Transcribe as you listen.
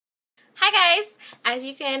Hi guys! As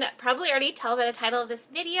you can probably already tell by the title of this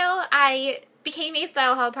video, I became a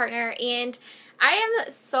StyleHaul partner and I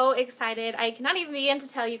am so excited. I cannot even begin to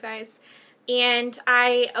tell you guys. And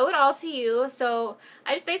I owe it all to you, so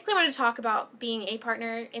I just basically want to talk about being a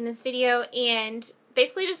partner in this video and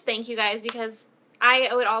basically just thank you guys because I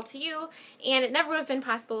owe it all to you and it never would have been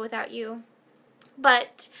possible without you.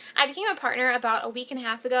 But I became a partner about a week and a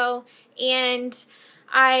half ago and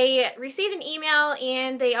I received an email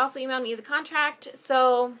and they also emailed me the contract.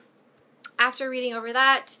 So after reading over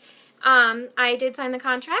that, I did sign the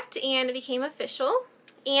contract and it became official.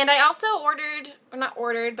 And I also ordered, or not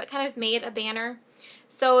ordered, but kind of made a banner.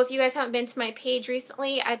 So if you guys haven't been to my page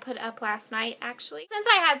recently, I put it up last night actually. Since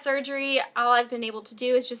I had surgery, all I've been able to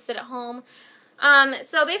do is just sit at home.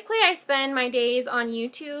 So basically I spend my days on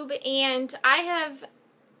YouTube and I've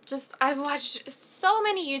watched so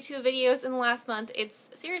many YouTube videos in the last month. It's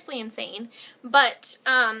seriously insane. But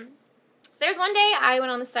there's one day I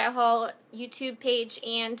went on the StyleHaul YouTube page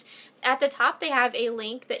and at the top they have a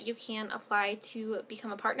link that you can apply to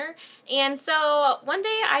become a partner. And so one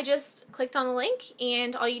day I just clicked on the link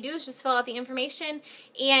and all you do is just fill out the information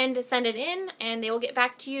and send it in and they will get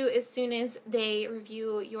back to you as soon as they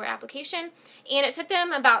review your application. And it took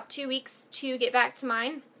them about 2 weeks to get back to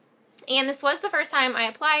mine. And this was the first time I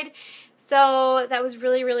applied, so that was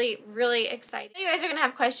really, really, really exciting. You guys are going to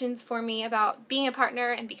have questions for me about being a partner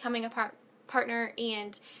and becoming a partner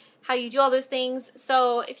and how you do all those things.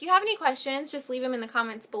 So if you have any questions, just leave them in the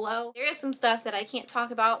comments below. There is some stuff that I can't talk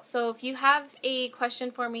about, so if you have a question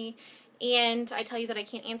for me and I tell you that I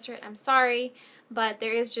can't answer it, I'm sorry, but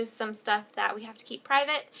there is just some stuff that we have to keep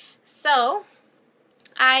private. So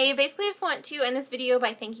I basically just want to end this video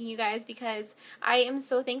by thanking you guys because I am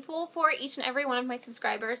so thankful for each and every one of my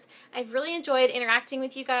subscribers. I've really enjoyed interacting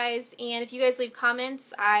with you guys, and if you guys leave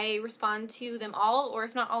comments, I respond to them all, or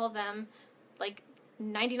if not all of them, like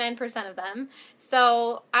 99% of them.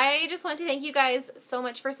 So I just want to thank you guys so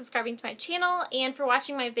much for subscribing to my channel and for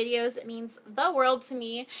watching my videos. It means the world to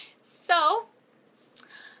me. So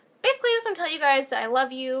basically, I just want to tell you guys that I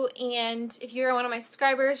love you, and if you're one of my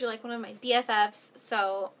subscribers, you're like one of my BFFs,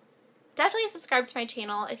 so definitely subscribe to my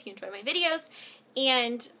channel if you enjoy my videos,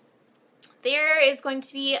 and there is going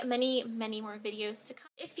to be many, many more videos to come.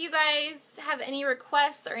 If you guys have any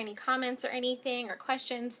requests or any comments or anything or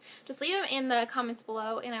questions, just leave them in the comments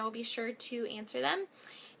below, and I will be sure to answer them.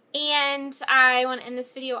 And I want to end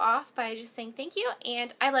this video off by just saying thank you,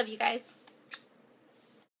 and I love you guys.